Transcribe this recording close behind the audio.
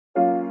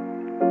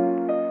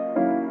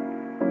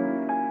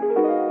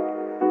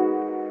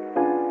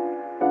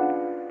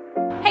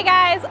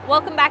guys,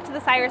 welcome back to the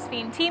Cyrus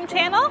Fiene Team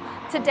channel.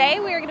 Today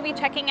we are going to be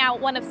checking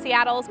out one of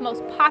Seattle's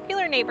most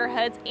popular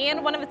neighborhoods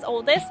and one of its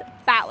oldest,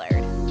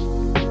 Ballard.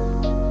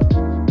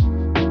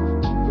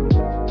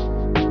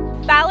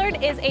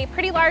 Ballard is a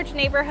pretty large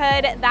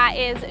neighborhood that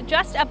is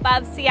just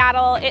above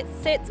Seattle. It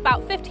sits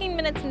about 15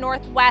 minutes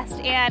northwest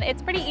and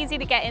it's pretty easy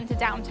to get into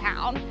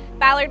downtown.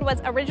 Ballard was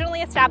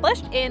originally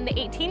established in the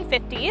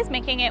 1850s,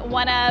 making it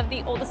one of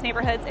the oldest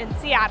neighborhoods in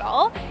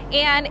Seattle.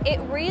 And it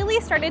really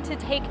started to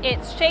take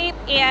its shape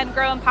and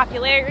grow in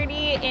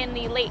popularity in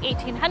the late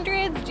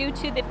 1800s due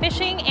to the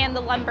fishing and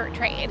the lumber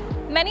trade.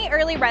 Many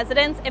early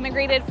residents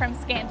immigrated from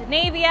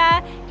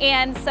Scandinavia,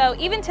 and so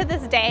even to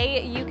this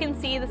day, you can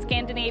see the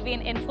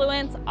Scandinavian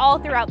influence all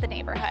throughout the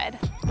neighborhood.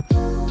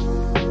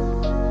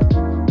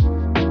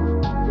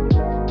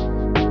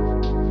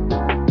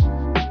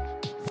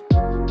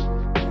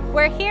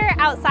 We're here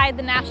outside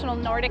the National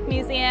Nordic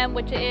Museum,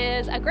 which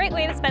is a great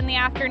way to spend the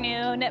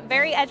afternoon,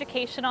 very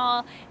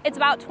educational. It's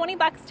about 20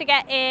 bucks to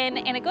get in,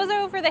 and it goes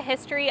over the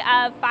history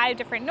of 5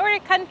 different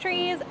Nordic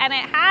countries, and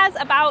it has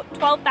about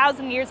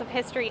 12,000 years of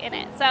history in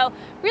it. So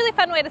really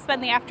fun way to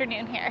spend the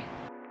afternoon here.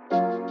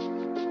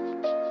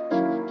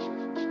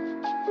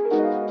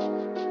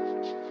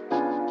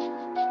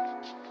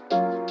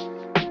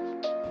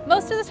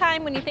 Most of the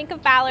time when you think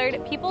of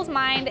Ballard, people's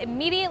mind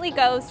immediately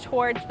goes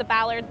towards the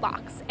Ballard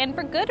Locks, and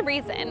for good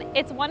reason.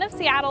 It's one of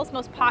Seattle's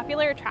most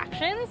popular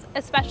attractions,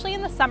 especially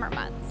in the summer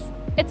months.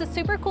 It's a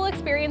super cool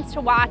experience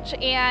to watch,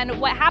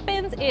 and what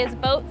happens is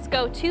boats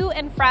go to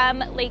and from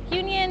Lake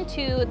Union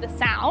to the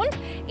Sound,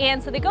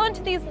 and so they go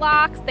into these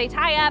locks, they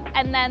tie up,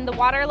 and then the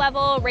water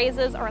level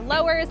raises or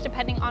lowers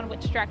depending on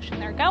which direction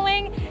they're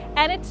going,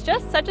 and it's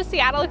just such a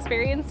Seattle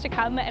experience to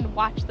come and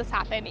watch this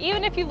happen.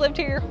 Even if you've lived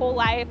here your whole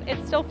life,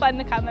 it's still fun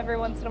to come every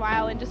once in a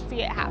while and just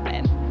see it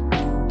happen.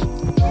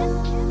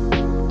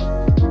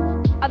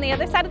 On the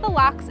other side of the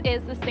locks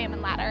is the salmon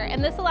ladder,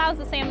 and this allows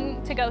the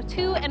salmon to go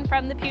to and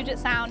from the Puget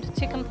Sound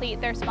to complete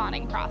their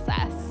spawning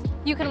process.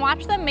 You can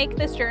watch them make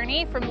this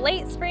journey from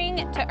late spring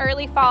to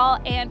early fall,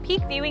 and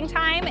peak viewing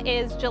time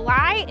is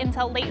July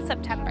until late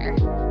September.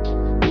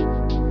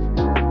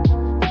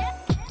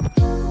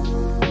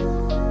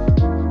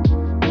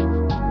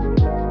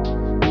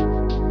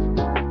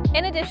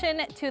 In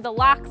addition to the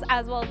locks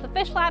as well as the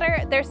fish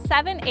ladder, there's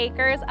 7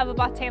 acres of a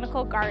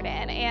botanical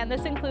garden, and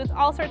this includes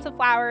all sorts of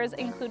flowers,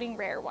 including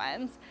rare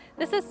ones.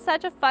 This is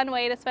such a fun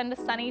way to spend a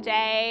sunny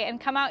day and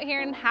come out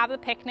here and have a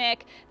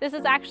picnic. This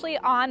is actually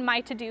on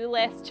my to-do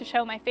list to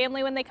show my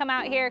family when they come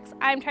out here, because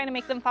I'm trying to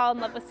make them fall in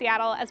love with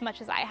Seattle as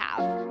much as I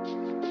have.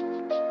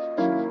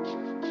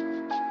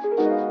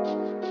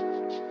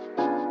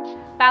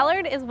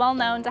 Ballard is well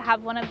known to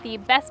have one of the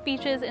best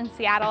beaches in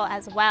Seattle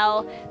as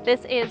well.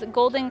 This is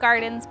Golden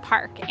Gardens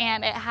Park,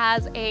 and it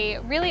has a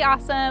really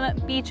awesome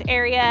beach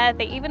area.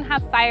 They even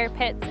have fire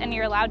pits, and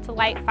you're allowed to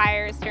light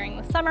fires during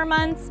the summer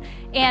months.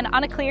 And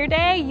on a clear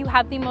day, you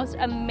have the most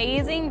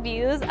amazing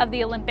views of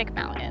the Olympic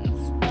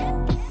Mountains.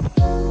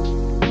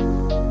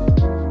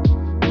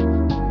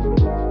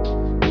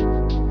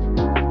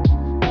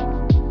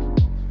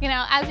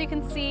 As you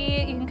can see,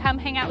 you can come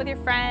hang out with your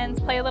friends,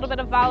 play a little bit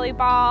of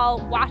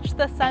volleyball, watch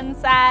the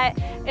sunset.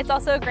 It's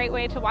also a great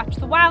way to watch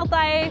the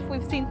wildlife.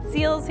 We've seen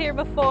seals here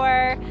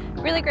before.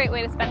 Really great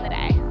way to spend the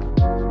day.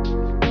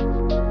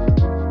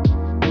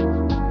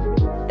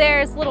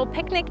 There's little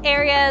picnic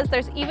areas.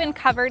 There's even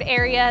covered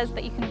areas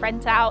that you can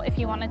rent out if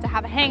you wanted to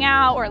have a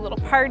hangout or a little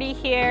party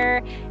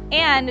here.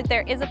 And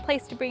there is a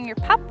place to bring your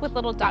pup with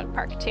little dog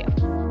park too.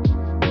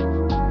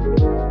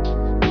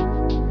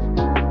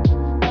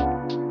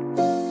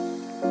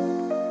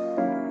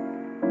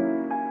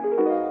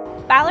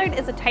 Ballard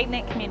is a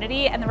tight-knit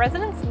community, and the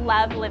residents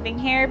love living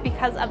here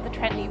because of the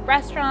trendy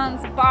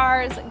restaurants,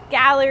 bars,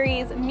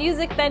 galleries,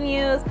 music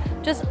venues,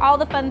 just all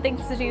the fun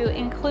things to do,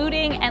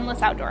 including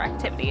endless outdoor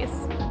activities.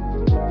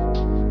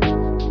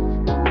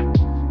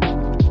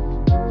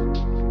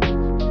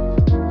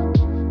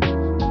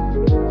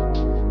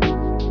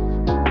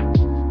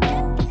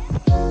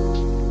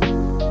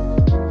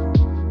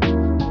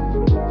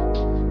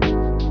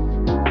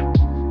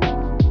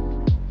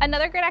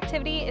 Another great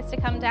activity is to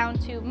come down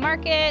to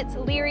Market,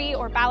 Leary,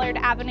 or Ballard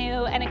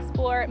Avenue and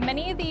explore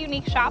many of the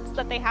unique shops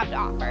that they have to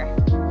offer.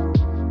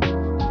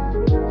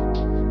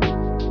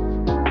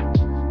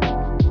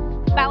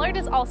 Ballard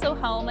is also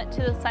home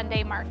to the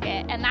Sunday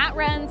market, and that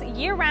runs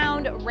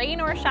year-round, rain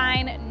or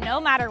shine,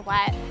 no matter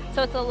what.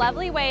 So it's a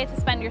lovely way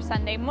to spend your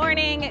Sunday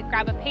morning,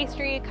 grab a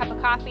pastry, a cup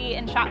of coffee,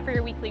 and shop for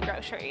your weekly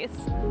groceries.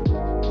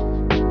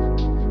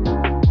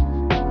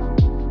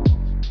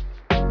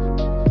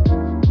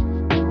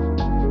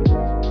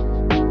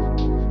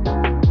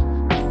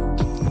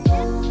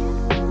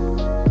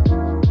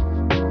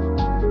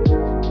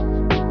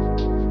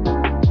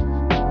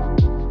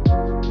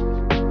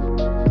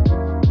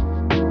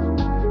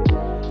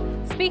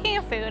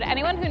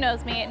 Anyone who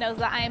knows me knows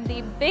that I am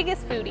the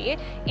biggest foodie,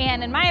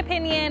 and in my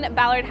opinion,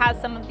 Ballard has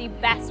some of the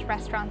best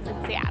restaurants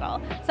in Seattle.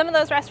 Some of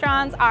those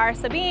restaurants are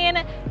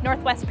Sabine,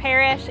 Northwest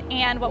Parish,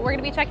 and what we're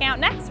going to be checking out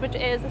next, which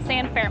is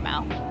San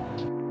Fermo.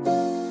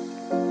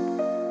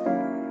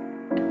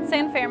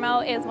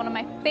 Palermo is one of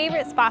my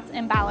favorite spots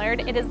in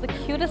Ballard. It is the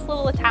cutest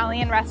little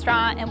Italian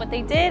restaurant, and what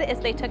they did is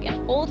they took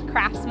an old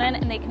Craftsman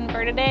and they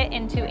converted it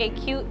into a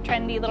cute,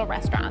 trendy little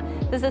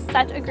restaurant. This is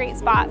such a great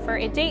spot for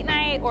a date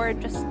night or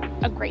just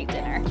a great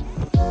dinner.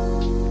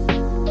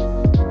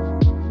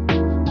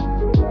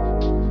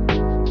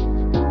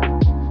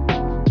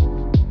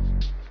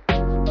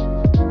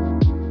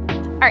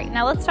 All right,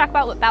 now let's talk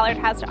about what Ballard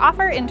has to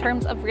offer in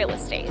terms of real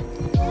estate.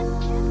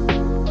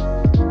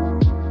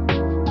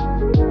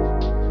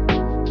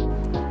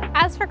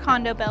 As for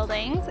condo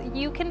buildings,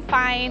 you can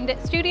find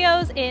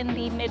studios in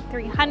the mid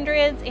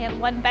 300s and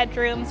one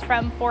bedrooms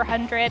from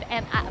 400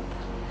 and up.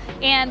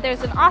 And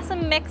there's an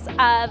awesome mix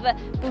of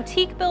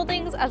boutique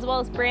buildings as well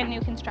as brand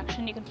new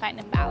construction you can find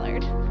in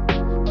Ballard.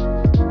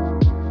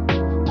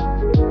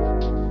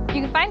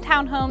 You can find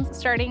townhomes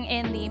starting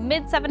in the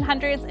mid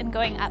 700s and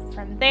going up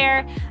from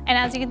there. And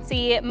as you can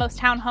see, most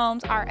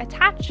townhomes are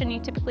attached and you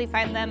typically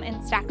find them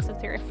in stacks of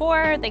 3 or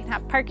 4. They can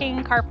have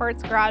parking,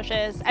 carports,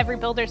 garages. Every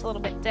builder's a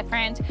little bit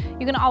different.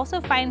 You can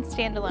also find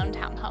standalone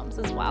townhomes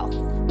as well.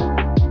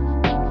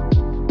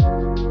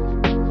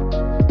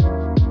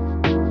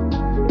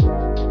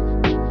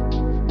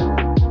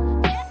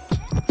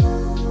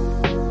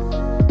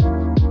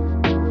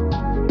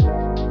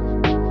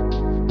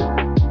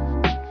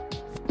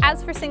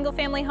 As for single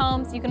family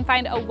homes, you can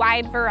find a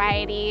wide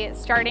variety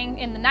starting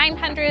in the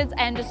 900s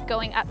and just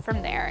going up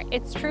from there.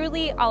 It's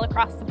truly all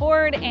across the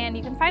board, and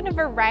you can find a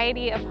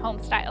variety of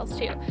home styles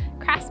too.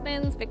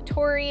 Craftsmans,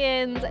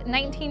 Victorians,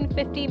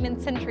 1950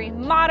 mid-century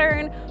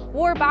modern,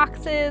 war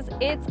boxes,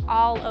 it's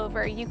all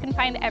over. You can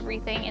find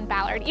everything in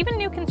Ballard, even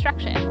new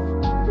construction.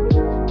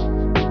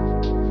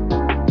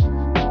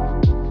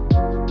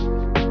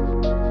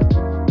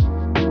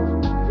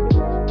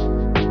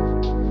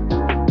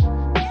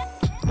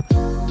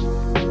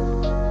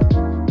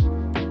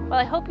 Well,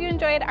 I hope you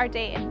enjoyed our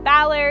day in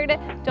Ballard.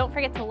 Don't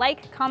forget to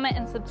like, comment,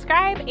 and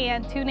subscribe,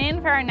 and tune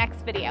in for our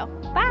next video.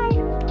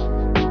 Bye!